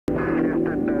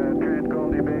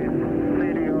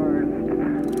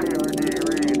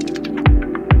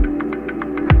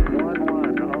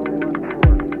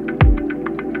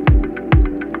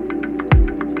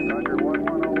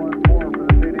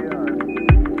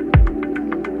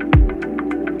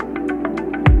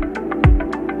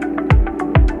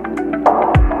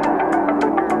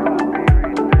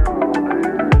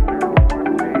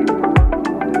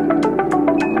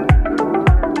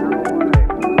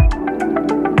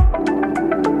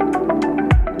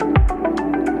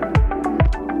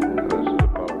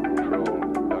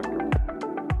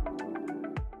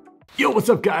What's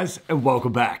up, guys, and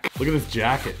welcome back. Look at this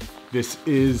jacket. This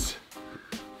is...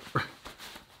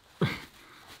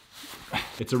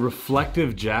 It's a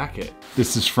reflective jacket.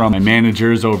 This is from my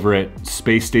managers over at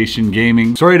Space Station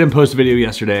Gaming. Sorry I didn't post a video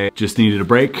yesterday. Just needed a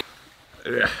break.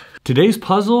 Today's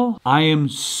puzzle, I am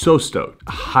so stoked.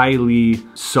 Highly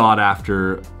sought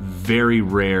after, very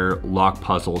rare lock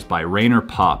puzzles by Rainer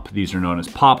Popp. These are known as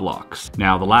Popplocks.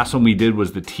 Now, the last one we did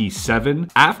was the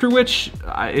T7, after which,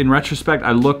 in retrospect,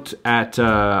 I looked at,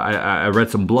 I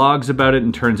read some blogs about it,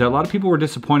 and turns out a lot of people were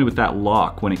disappointed with that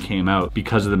lock when it came out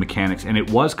because of the mechanics, and it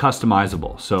was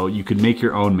customizable, so you could make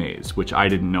your own maze, which I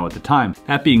didn't know at the time.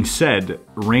 That being said,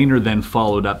 Rainer then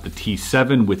followed up the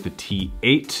T7 with the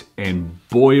T8, and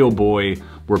boy oh boy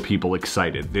were people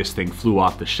excited. This thing flew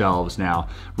off the shelves. Now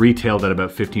retailed at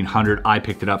about $1,500. I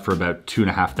picked it up for about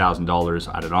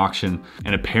 $2,500 at an auction,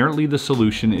 and apparently the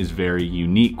solution is very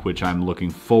unique, which I'm looking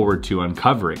forward to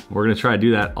uncovering. We're gonna try to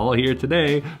do that all here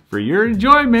today for your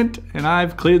enjoyment, and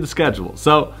I've cleared the schedule.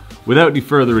 So without any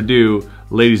further ado,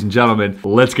 ladies and gentlemen,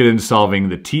 let's get into solving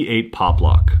the T8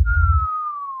 Popplock.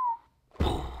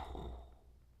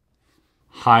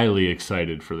 Highly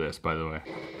excited for this, by the way.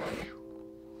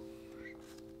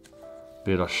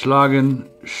 Weder Schlagen,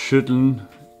 Schütteln,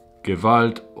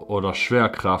 Gewalt oder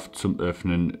Schwerkraft zum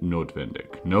Öffnen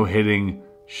notwendig. No hitting,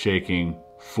 shaking,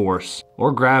 force,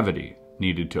 or gravity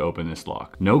needed to open this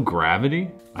lock. No gravity?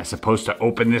 Am I supposed to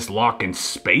open this lock in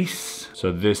space?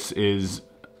 So this is,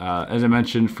 as I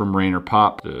mentioned, from Rainer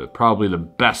Popp. Probably the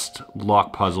best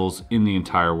lock puzzles in the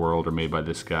entire world are made by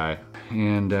this guy.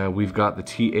 And we've got the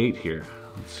T8 here.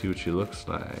 Let's see what she looks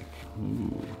like.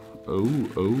 Ooh,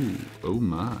 oh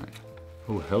my.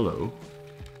 Oh, hello.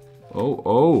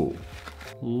 Oh,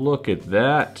 look at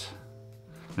that.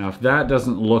 Now, if that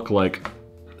doesn't look like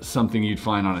something you'd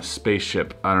find on a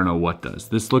spaceship, I don't know what does.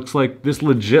 This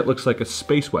legit looks like a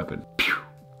space weapon. Pew!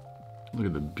 Look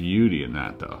at the beauty in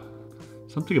that, though.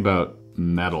 Something about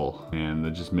metal, and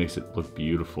that just makes it look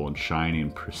beautiful and shiny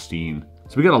and pristine.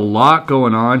 So we got a lot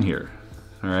going on here.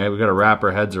 All right, we gotta wrap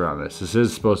our heads around this. This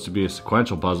is supposed to be a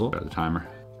sequential puzzle. Got the timer.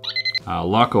 A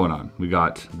lot going on. We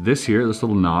got this here, this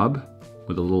little knob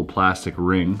with a little plastic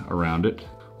ring around it.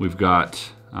 We've got,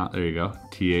 there you go,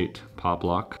 T8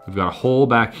 Popplock. We've got a hole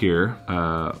back here.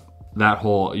 That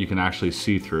hole you can actually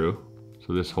see through.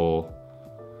 So this hole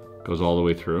goes all the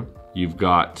way through. You've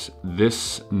got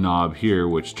this knob here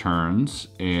which turns,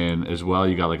 and as well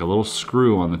you got like a little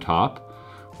screw on the top,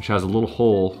 which has a little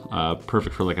hole,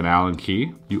 perfect for like an Allen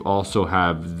key. You also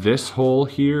have this hole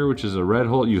here, which is a red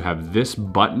hole. You have this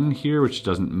button here, which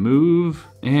doesn't move.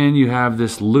 And you have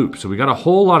this loop. So we got a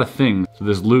whole lot of things. So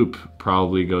this loop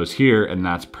probably goes here, and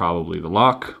that's probably the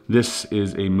lock. This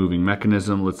is a moving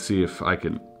mechanism. Let's see if I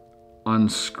can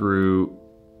unscrew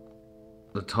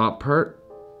the top part.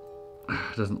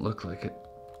 It doesn't look like it.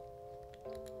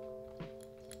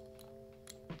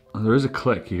 Oh, there is a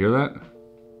click, you hear that?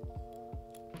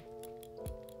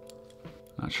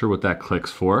 Not sure what that clicks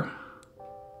for.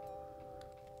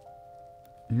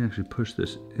 You can actually push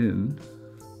this in.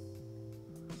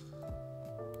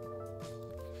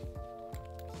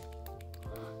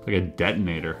 Like a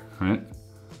detonator, right?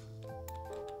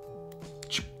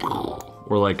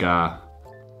 Or like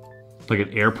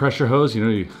an air pressure hose, you know,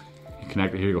 you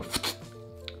connect it here, you go.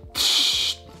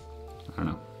 I don't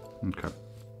know. Okay.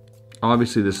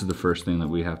 Obviously, this is the first thing that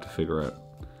we have to figure out.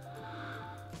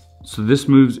 So this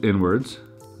moves inwards.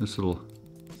 This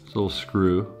little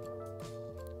screw.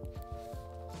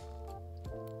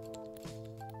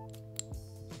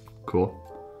 Cool.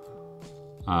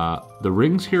 The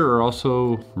rings here are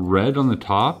also red on the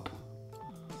top.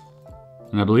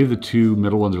 And I believe the two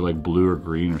middle ones are like blue or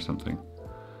green or something.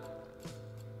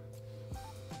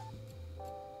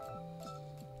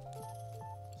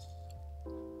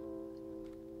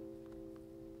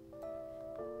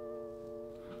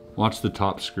 Watch the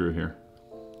top screw here.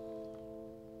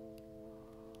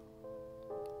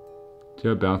 See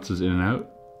how it bounces in and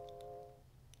out?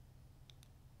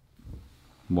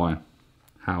 Why?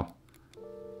 How?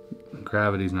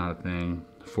 Gravity's not a thing.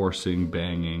 Forcing,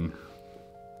 banging,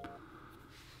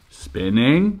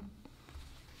 spinning.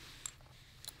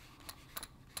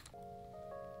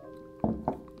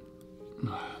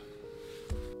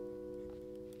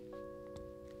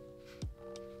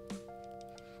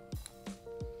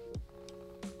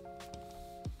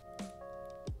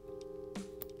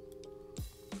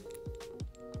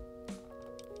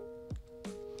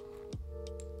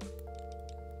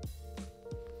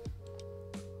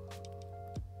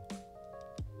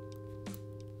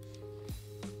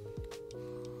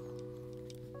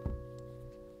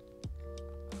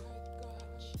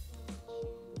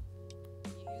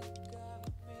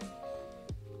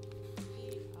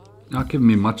 Not giving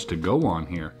me much to go on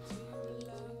here.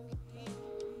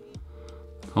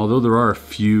 Although there are a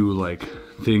few like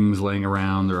things laying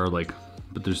around, there are like,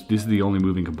 but this is the only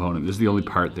moving component. This is the only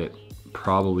part that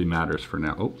probably matters for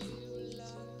now. Oh.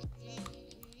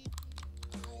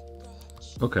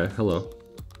 Okay, hello.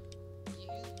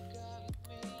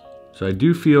 So I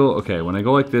do feel, okay, when I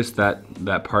go like this,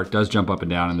 that part does jump up and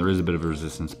down and there is a bit of a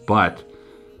resistance, but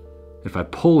if I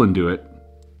pull and do it,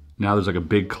 now there's like a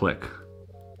big click.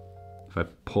 If I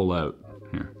pull out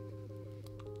here.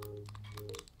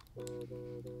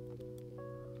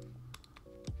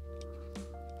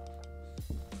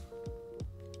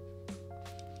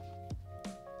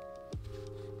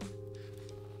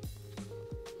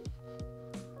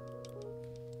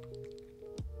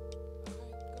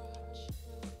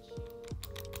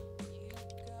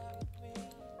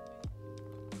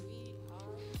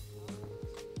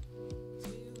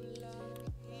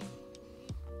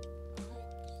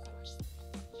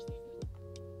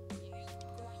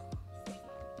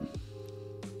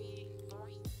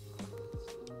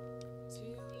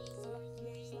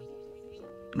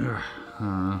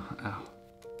 Ow.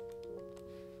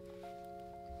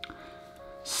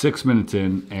 6 minutes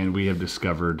in and we have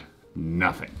discovered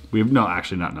nothing. No,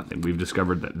 actually not nothing. We've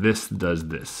discovered that this does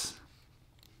this.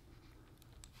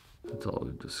 That's all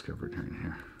we've discovered here and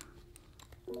here.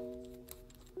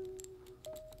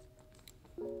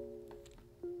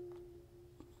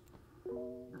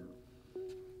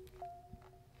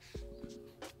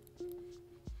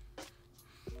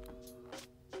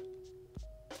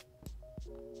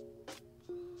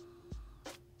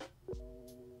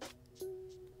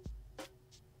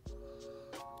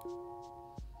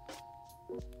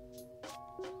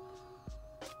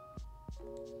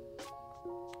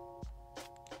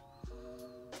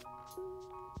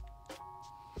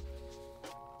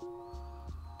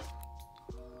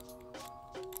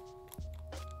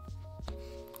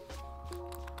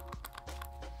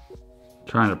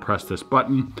 Trying to press this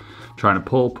button, trying to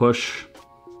pull, push.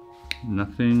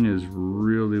 Nothing is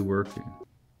really working.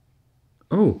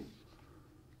 Oh,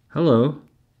 hello.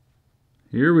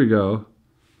 Here we go.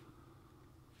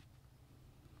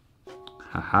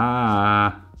 Ha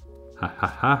ha. Ha ha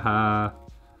ha ha.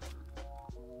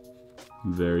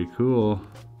 Very cool.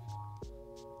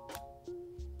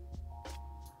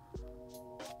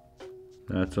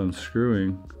 That's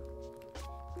unscrewing.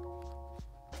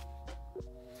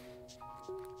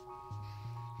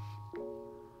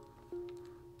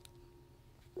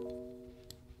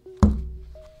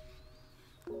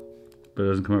 But it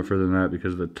doesn't come up further than that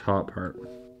because of the top part.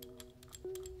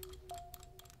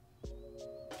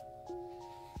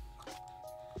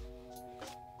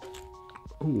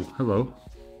 Oh, hello.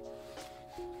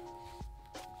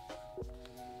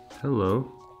 Hello.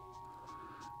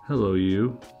 Hello,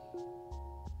 you.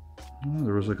 Oh,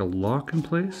 there was like a lock in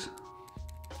place.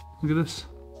 Look at this.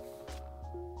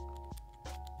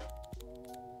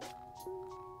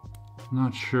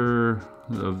 Not sure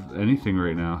of anything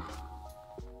right now.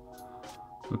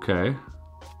 Okay,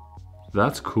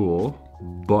 that's cool,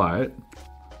 but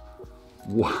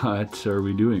what are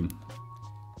we doing?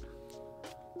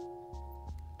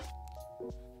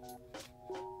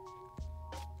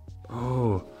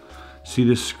 Oh, see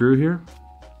this screw here?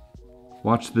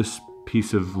 Watch this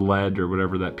piece of lead or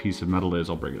whatever that piece of metal is.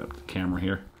 I'll bring it up to the camera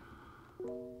here.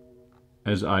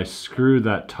 As I screw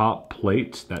that top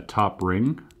plate, that top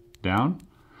ring down,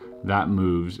 that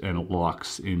moves and it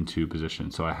locks into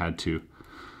position. So I had to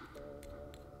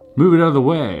move it out of the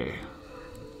way,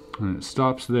 and it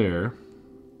stops there.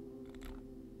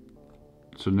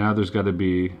 So now there's got to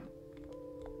be,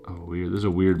 oh weird, there's a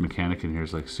weird mechanic in here.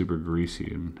 It's like super greasy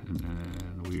and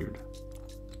weird.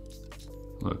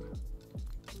 Look.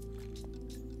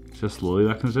 See how slowly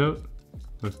that comes out?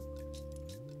 Look.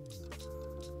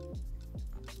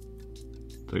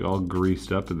 It's like all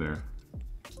greased up in there.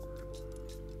 So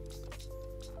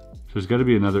there's got to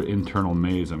be another internal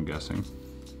maze, I'm guessing.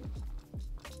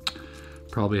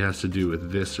 Probably has to do with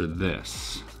this or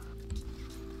this.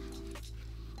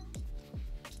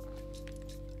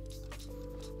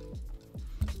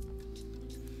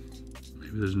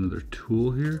 Maybe there's another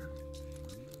tool here.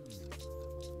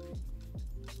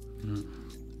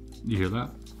 You hear that?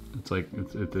 It's like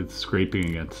it's scraping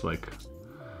against like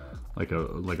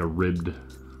a ribbed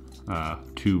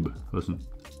tube. Listen.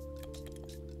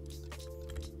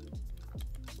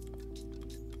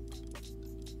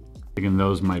 Thinking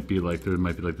those might be like, there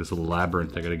might be like this little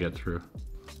labyrinth I gotta get through.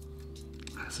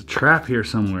 There's a trap here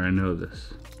somewhere, I know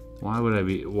this.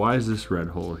 Why is this red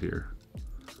hole here?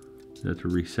 Do I have to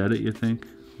reset it, you think?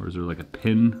 Or is there like a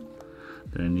pin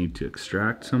that I need to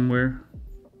extract somewhere?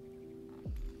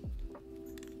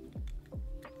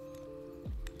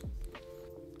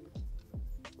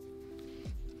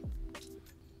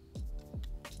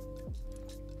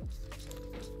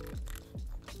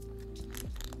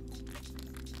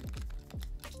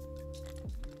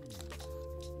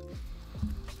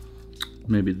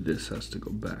 Maybe this has to go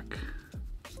back.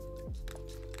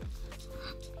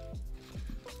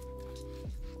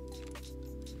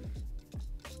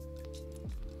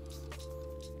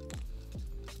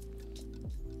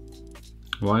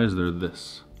 Why is there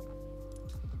this?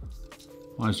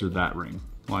 Why is there that ring?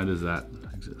 Why does that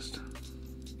exist?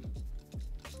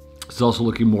 It's also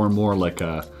looking more and more like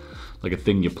a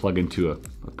thing you plug into a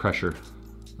pressure,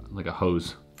 like a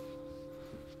hose.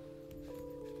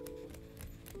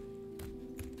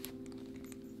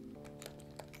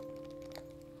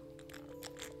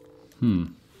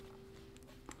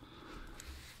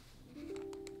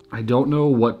 I don't know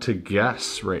what to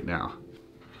guess right now.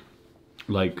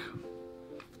 Like,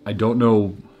 I don't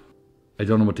know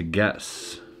what to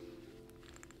guess.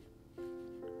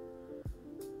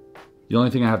 The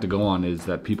only thing I have to go on is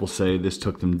that people say this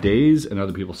took them days and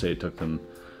other people say it took them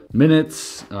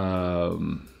minutes. They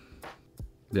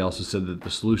also said that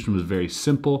the solution was very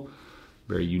simple,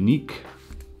 very unique.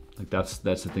 Like that's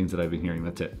the things that I've been hearing,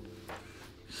 that's it.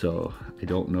 So I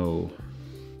don't know.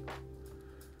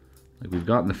 Like we've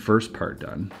gotten the first part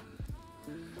done.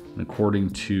 And according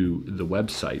to the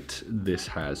website, this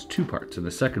has 2 parts. And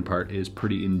the second part is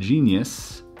pretty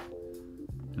ingenious.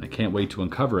 And I can't wait to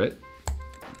uncover it.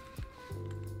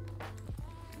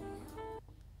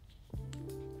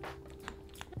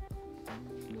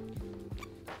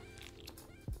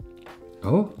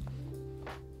 Oh.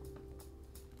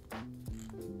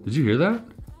 Did you hear that?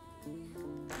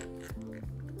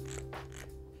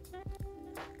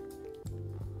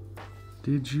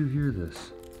 Did you hear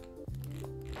this?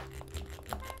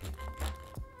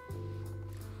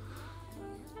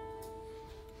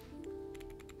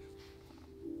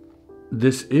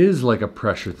 This is like a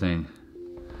pressure thing.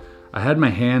 I had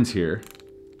my hands here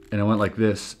and I went like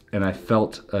this and I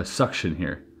felt a suction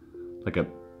here. Like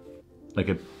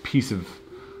a piece of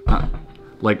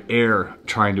like air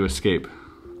trying to escape.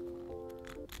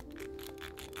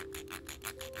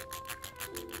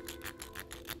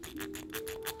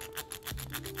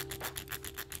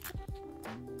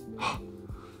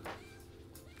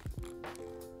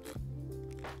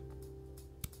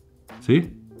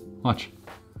 See? Watch.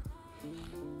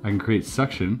 I can create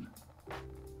suction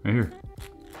right here.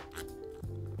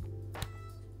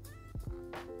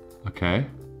 Okay.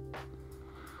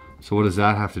 So what does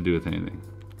that have to do with anything?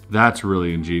 That's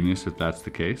really ingenious if that's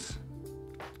the case.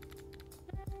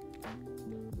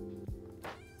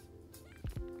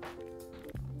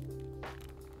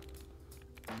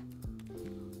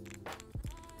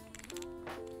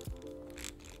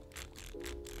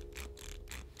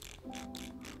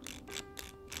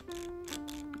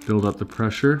 Build up the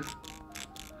pressure.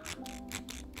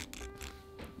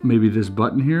 Maybe this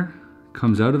button here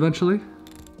comes out eventually.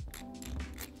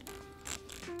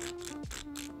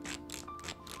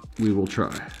 We will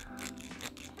try.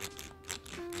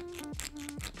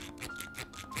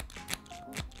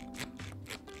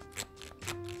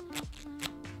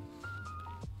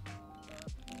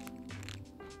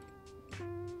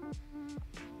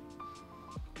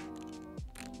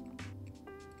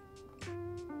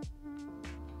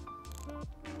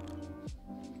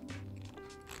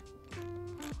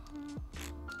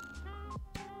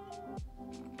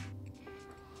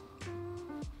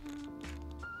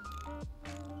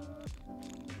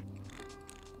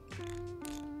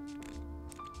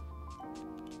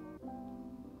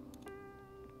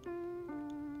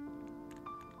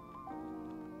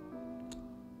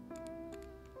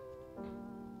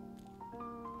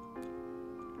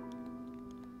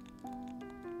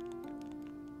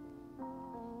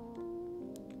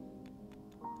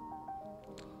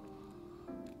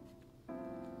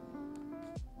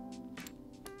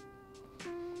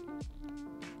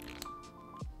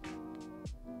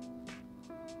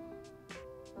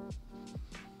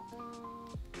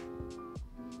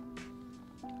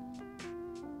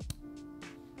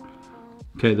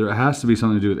 Okay, there has to be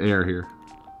something to do with air here.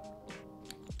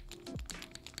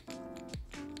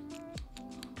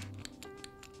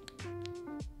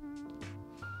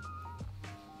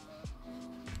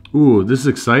 Ooh, this is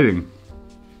exciting.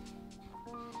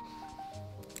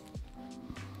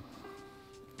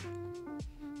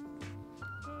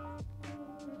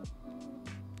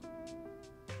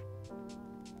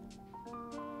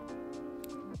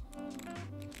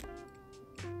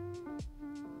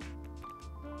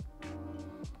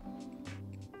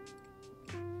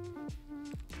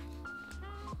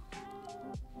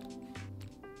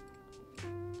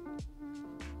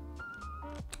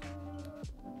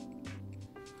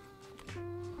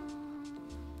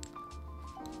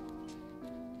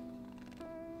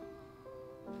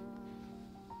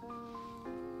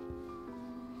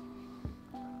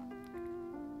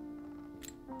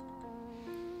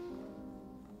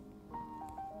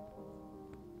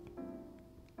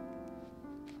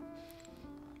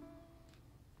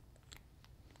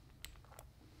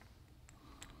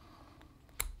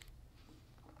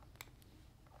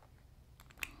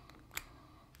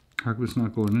 How come it's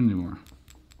not going in anymore?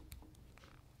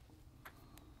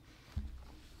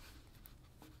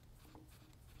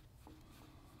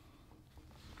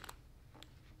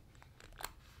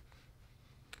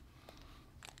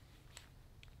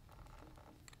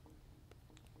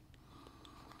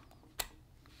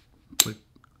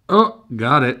 Oh,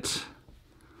 got it.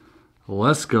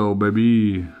 Let's go,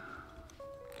 baby.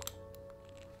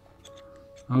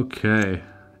 Okay,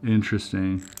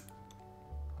 interesting.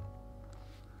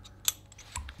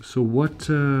 So what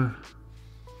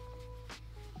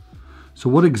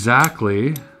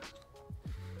exactly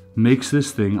makes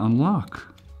this thing unlock?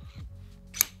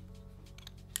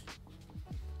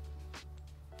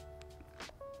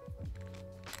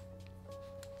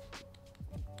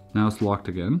 Now it's locked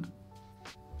again.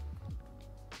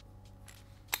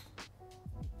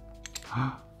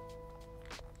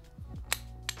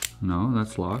 No,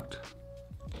 that's locked.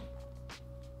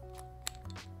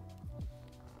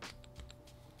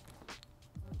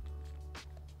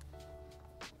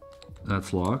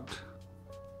 That's locked.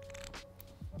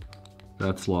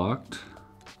 That's locked.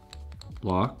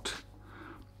 Locked.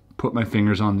 Put my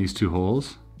fingers on these two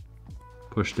holes.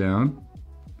 Push down.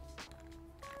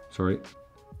 Sorry.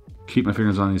 Keep my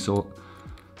fingers on these holes.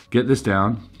 Get this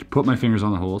down. Put my fingers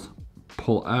on the holes.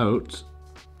 Pull out.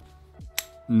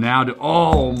 Now to,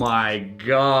 oh my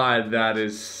God, that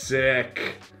is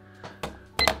sick.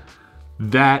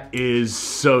 That is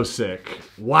so sick.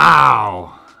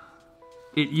 Wow.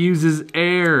 It uses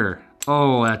air.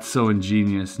 Oh, that's so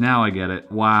ingenious. Now I get it.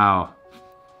 Wow.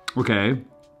 Okay.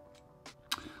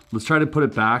 Let's try to put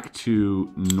it back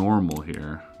to normal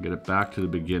here. Get it back to the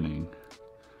beginning.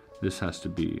 This has to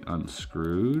be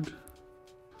unscrewed,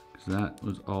 because that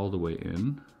was all the way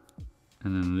in.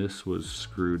 And then this was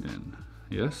screwed in.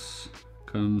 Yes,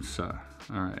 comme ça.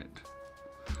 All right.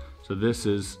 So this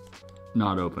is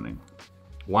not opening.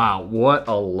 Wow, what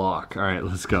a lock. All right,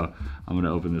 let's go. I'm gonna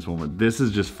open this one more. This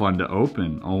is just fun to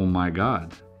open. Oh my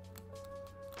God.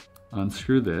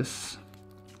 Unscrew this.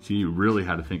 See, you really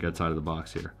had to think outside of the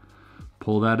box here.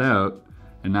 Pull that out,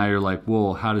 and now you're like,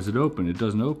 well, how does it open? It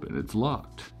doesn't open, it's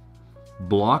locked.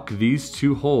 Block these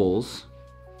two holes.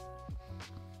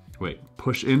 Wait,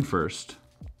 push in first.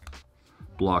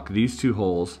 Block these two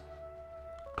holes,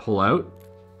 pull out,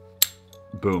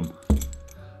 boom.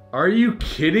 Are you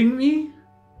kidding me?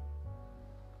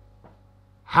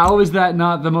 How is that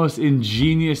not the most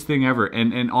ingenious thing ever?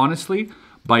 And honestly,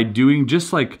 by doing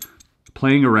just like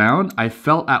playing around, I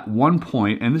felt at one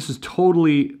point, and this is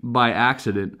totally by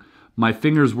accident, my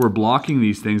fingers were blocking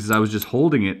these things as I was just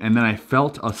holding it, and then I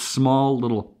felt a small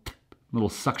little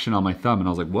suction on my thumb, and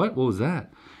I was like, what was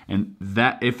that? And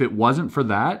that, if it wasn't for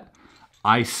that,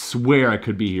 I swear I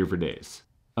could be here for days.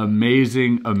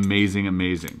 Amazing, amazing,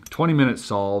 amazing. 20-minute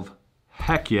solve.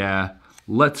 Heck yeah.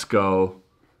 Let's go.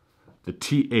 The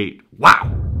T8.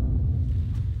 Wow.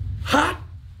 Hot.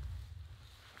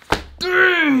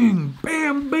 Dang.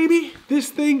 Bam, baby. This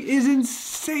thing is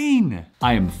insane.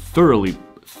 I am thoroughly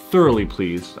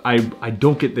pleased. I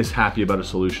don't get this happy about a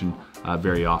solution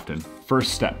very often.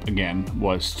 First step, again,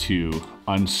 was to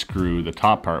unscrew the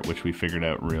top part, which we figured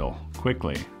out real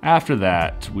quickly. After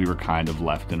that, we were kind of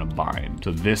left in a bind.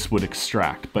 So this would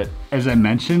extract. But as I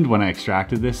mentioned, when I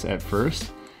extracted this at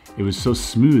first, it was so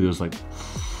smooth. It was like,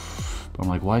 I'm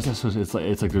like, why is that so,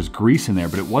 it's like there's grease in there,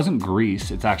 but it wasn't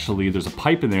grease. It's actually, there's a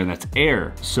pipe in there that's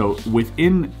air. So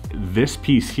within this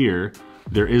piece here,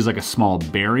 there is like a small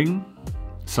bearing,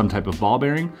 some type of ball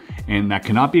bearing, and that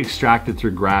cannot be extracted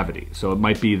through gravity. So it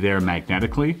might be there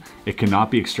magnetically. It cannot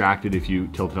be extracted if you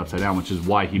tilt it upside down, which is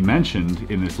why he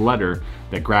mentioned in this letter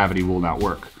that gravity will not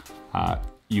work.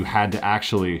 You had to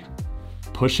actually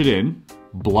push it in,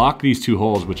 block these two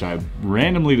holes, which I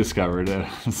randomly discovered, and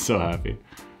I'm so happy.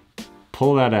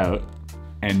 Pull that out,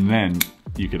 and then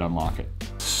you could unlock it.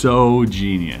 So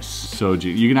genius, so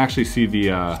genius. You can actually see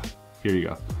the, here you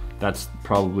go. That's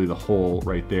probably the hole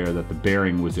right there that the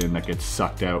bearing was in that gets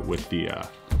sucked out with the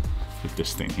with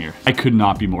this thing here. I could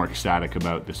not be more ecstatic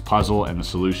about this puzzle and the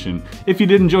solution. If you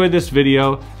did enjoy this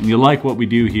video and you like what we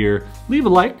do here, leave a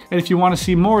like. And if you want to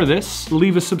see more of this,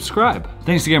 leave a subscribe.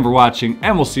 Thanks again for watching,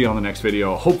 and we'll see you on the next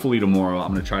video. Hopefully tomorrow.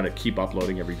 I'm gonna try to keep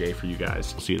uploading every day for you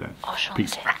guys. We'll see you then.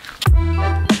 Peace.